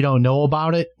maybe we don't know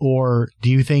about it? Or do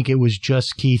you think it was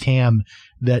just Keith Ham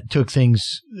that took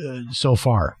things so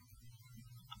far?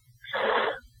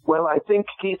 Well, I think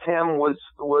Keith Ham was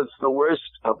the worst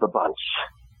of the bunch.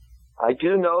 I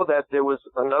do know that there was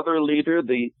another leader,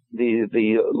 the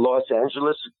Los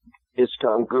Angeles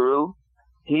ISKCON guru,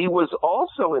 he was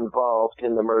also involved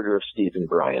in the murder of Steven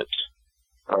Bryant.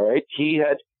 All right, he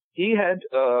had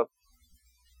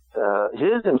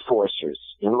his enforcers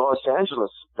in Los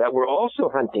Angeles that were also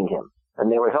hunting him, and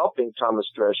they were helping Thomas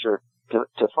Drescher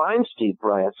to find Steve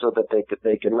Bryant so that they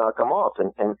could knock him off,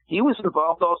 and he was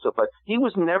involved also, but he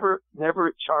was never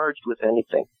charged with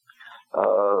anything.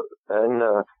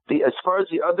 As far as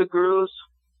the other gurus,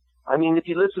 I mean, if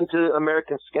you listen to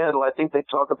American Scandal, I think they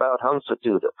talk about Hans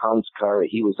Kari.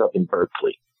 He was up in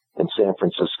Berkeley, in San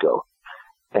Francisco,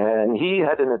 and he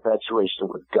had an infatuation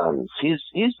with guns. He's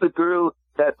the guru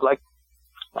that like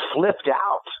flipped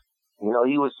out. You know,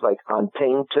 he was like on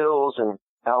pain pills and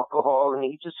alcohol, and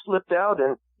he just flipped out,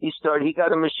 and he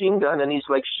got a machine gun, and he's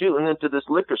like shooting into this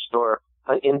liquor store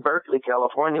in Berkeley,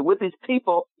 California, with these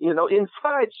people, you know,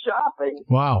 inside shopping.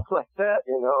 Wow, like that,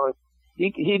 you know.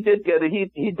 He did get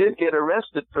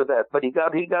arrested for that, but he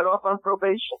got off on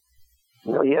probation.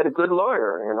 You know, he had a good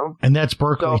lawyer, you know. And that's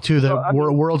Berkeley too.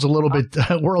 World's a little bit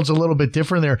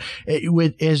different there.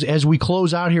 As we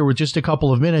close out here with just a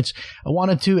couple of minutes, I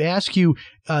wanted to ask you,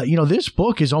 this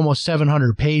book is almost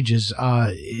 700 pages,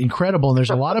 incredible. And there's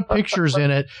a lot of pictures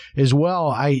in it as well.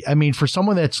 I mean, for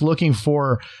someone that's looking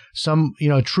for some,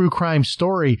 true crime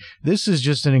story, this is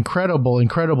just an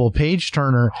incredible page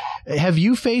turner. Have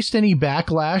you faced any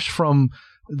backlash from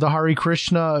the Hare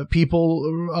Krishna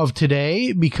people of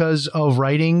today because of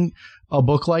writing a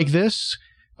book like this?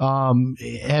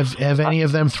 Have any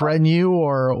of them threatened you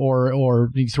or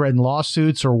threatened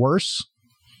lawsuits or worse?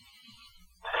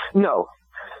 No.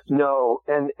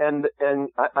 And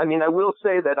I mean, I will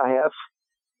say that I have,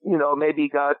 maybe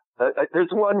got,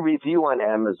 there's one review on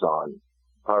Amazon.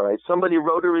 All right. Somebody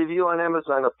wrote a review on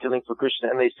Amazon of Killing for Krishna,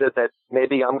 and they said that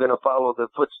maybe I'm going to follow the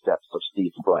footsteps of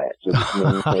Steve Bryant.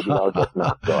 Maybe I'll get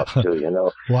knocked off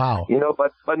too, Wow.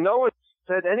 But no one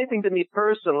said anything to me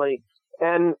personally.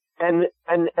 And the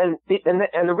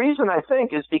reason I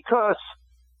think is because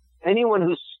anyone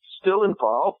who's still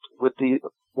involved with the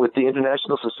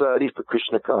International Society for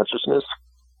Krishna Consciousness,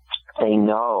 they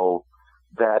know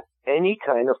that any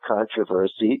kind of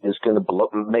controversy is going to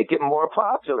make it more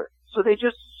popular. So they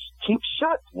just keep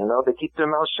shut, they keep their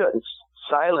mouth shut. It's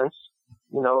silence,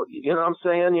 you know what I'm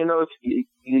saying?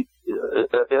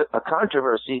 A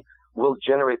controversy will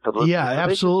generate publicity. Yeah,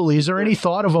 absolutely. Is there any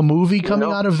thought of a movie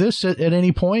coming out of this at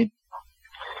any point?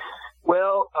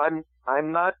 Well, I'm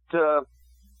not at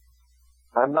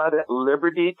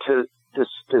liberty to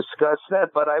discuss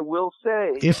that, but I will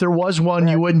say, if there was one,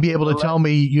 you wouldn't be able to tell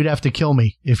me. You'd have to kill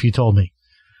me if you told me.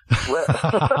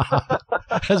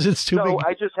 Because it's too big. No,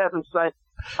 I just haven't signed.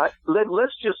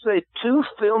 Let's just say 2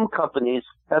 film companies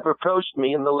have approached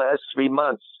me in the last 3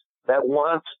 months that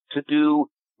want to do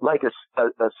like a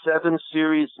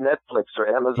 7-series Netflix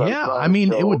or Amazon. Yeah, I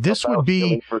mean, this would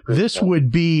be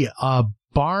a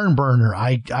barn burner.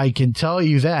 I can tell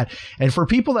you that. And for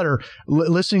people that are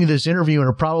listening to this interview and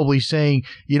are probably saying,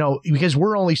 because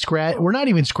we're not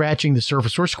even scratching the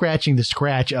surface. We're scratching the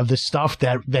scratch of the stuff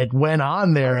that went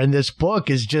on there. And this book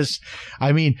is just,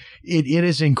 I mean, it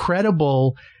is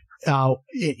incredible.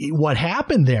 What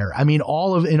happened there? I mean,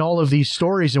 in all of these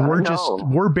stories, and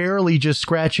we're barely just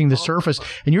scratching the surface.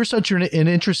 And you're such an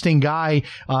interesting guy.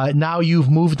 Now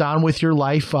you've moved on with your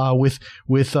life, with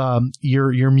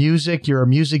your music. You're a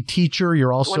music teacher.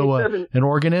 You're also an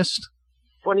organist.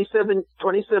 27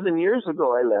 years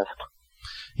ago, I left.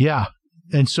 Yeah.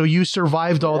 And so you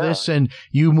survived all this and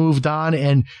you moved on.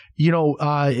 And,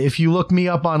 if you look me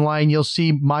up online, you'll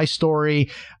see my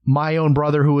story. My own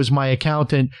brother, who was my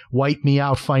accountant, wiped me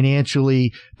out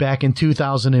financially back in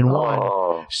 2001.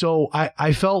 Oh. So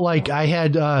I felt like I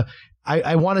had,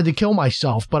 I wanted to kill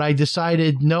myself, but I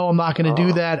decided, no, I'm not going to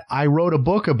do that. I wrote a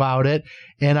book about it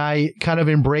and I kind of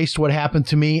embraced what happened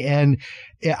to me. And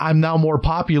I'm now more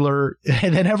popular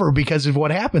than ever because of what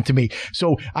happened to me.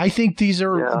 So I think these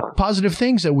are positive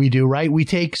things that we do, right? We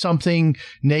take something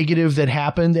negative that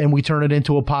happened and we turn it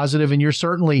into a positive. And you're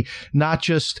certainly not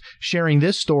just sharing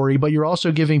this story, but you're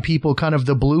also giving people kind of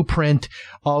the blueprint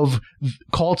of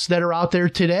cults that are out there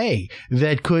today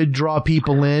that could draw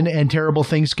people in and terrible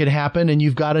things could happen. And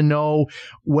you've got to know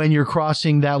when you're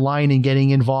crossing that line and getting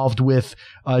involved with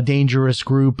a dangerous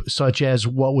group such as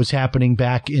what was happening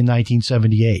back in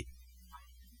 1978.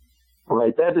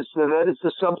 Right. That is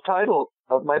the subtitle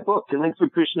of my book, Killing for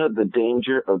Krishna, The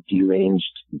Danger of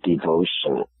Deranged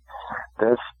Devotion.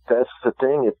 That's the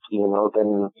thing. If,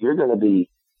 then you're going to be,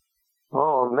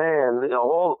 oh man,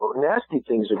 all nasty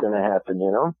things are going to happen,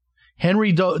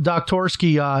 Henry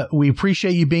Doktorski, we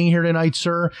appreciate you being here tonight,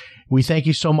 sir. We thank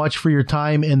you so much for your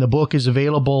time, and the book is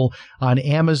available on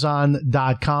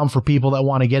Amazon.com for people that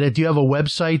want to get it. Do you have a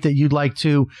website that you'd like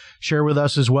to share with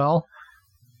us as well?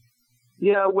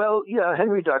 Yeah, well,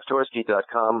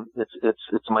 henrydoktorski.com.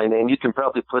 It's my name. You can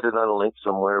probably put it on a link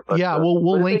somewhere. But, yeah,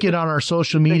 we'll link it on our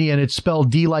social media, and it's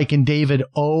spelled D like in David,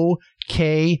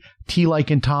 O-K, T like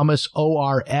in Thomas,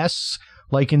 O-R-S,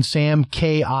 like in Sam,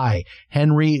 K-I,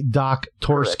 Henry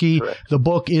Doktorski. Correct. The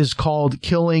book is called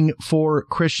Killing for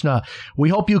Krishna. We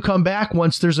hope you come back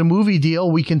once there's a movie deal.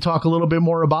 We can talk a little bit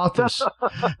more about this.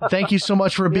 Thank you so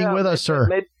much for being with us, sir.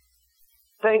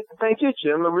 Thank you,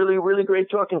 Jim. Really, really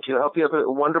great talking to you. I hope you have a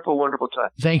wonderful, wonderful time.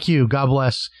 Thank you. God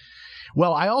bless.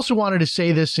 Well, I also wanted to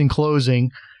say this in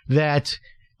closing, that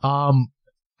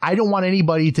I don't want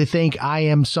anybody to think I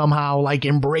am somehow like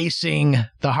embracing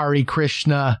the Hare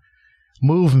Krishna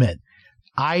movement.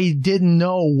 I didn't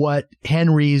know what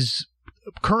Henry's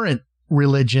current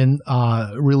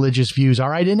religious views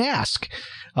are. I didn't ask.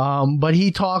 But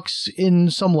he talks in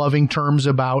some loving terms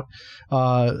about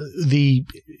the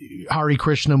Hare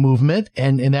Krishna movement,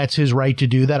 and that's his right to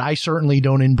do that. I certainly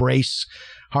don't embrace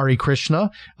Hare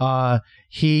Krishna.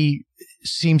 He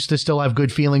seems to still have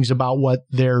good feelings about what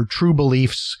their true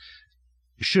beliefs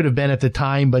should have been at the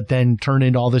time, but then turned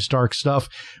into all this dark stuff.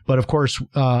 But of course,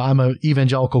 I'm an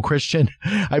evangelical Christian.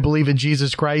 I believe in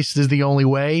Jesus Christ is the only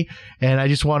way. And I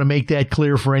just want to make that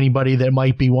clear for anybody that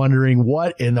might be wondering,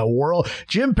 what in the world?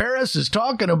 Jim Paris is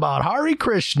talking about Hare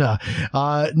Krishna.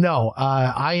 No,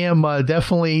 I am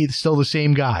definitely still the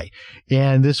same guy.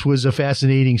 And this was a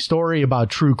fascinating story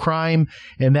about true crime.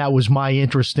 And that was my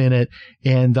interest in it.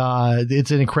 And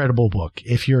it's an incredible book.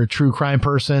 If you're a true crime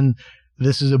person,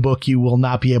 this is a book you will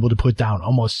not be able to put down.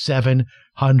 Almost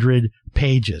 700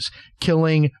 pages.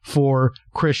 Killing for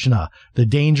Krishna, the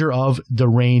danger of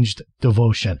deranged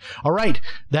devotion. All right,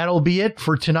 that'll be it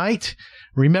for tonight.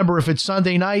 Remember, if it's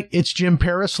Sunday night, it's Jim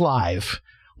Paris Live.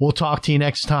 We'll talk to you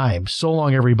next time. So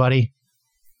long, everybody.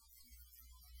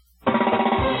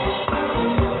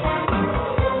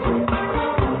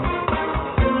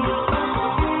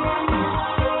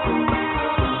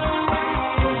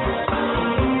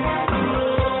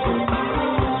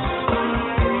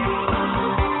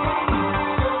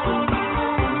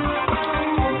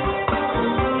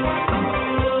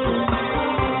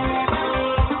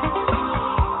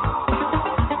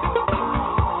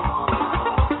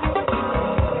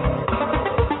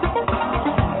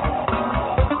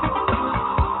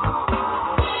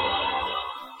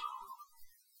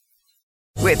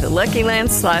 With the Lucky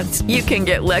Land Slots, you can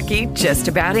get lucky just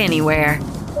about anywhere.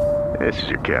 This is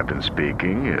your captain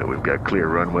speaking. We've got clear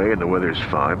runway and the weather's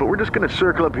fine, but we're just going to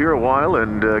circle up here a while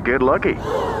and get lucky.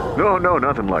 No,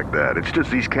 nothing like that. It's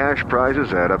just these cash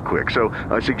prizes add up quick. So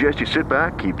I suggest you sit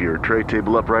back, keep your tray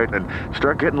table upright, and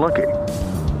start getting lucky.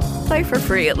 Play for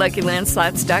free at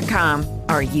LuckyLandSlots.com.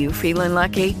 Are you feeling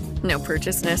lucky? No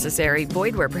purchase necessary.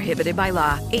 Void where prohibited by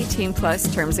law.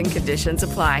 18+ terms and conditions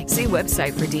apply. See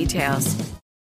website for details.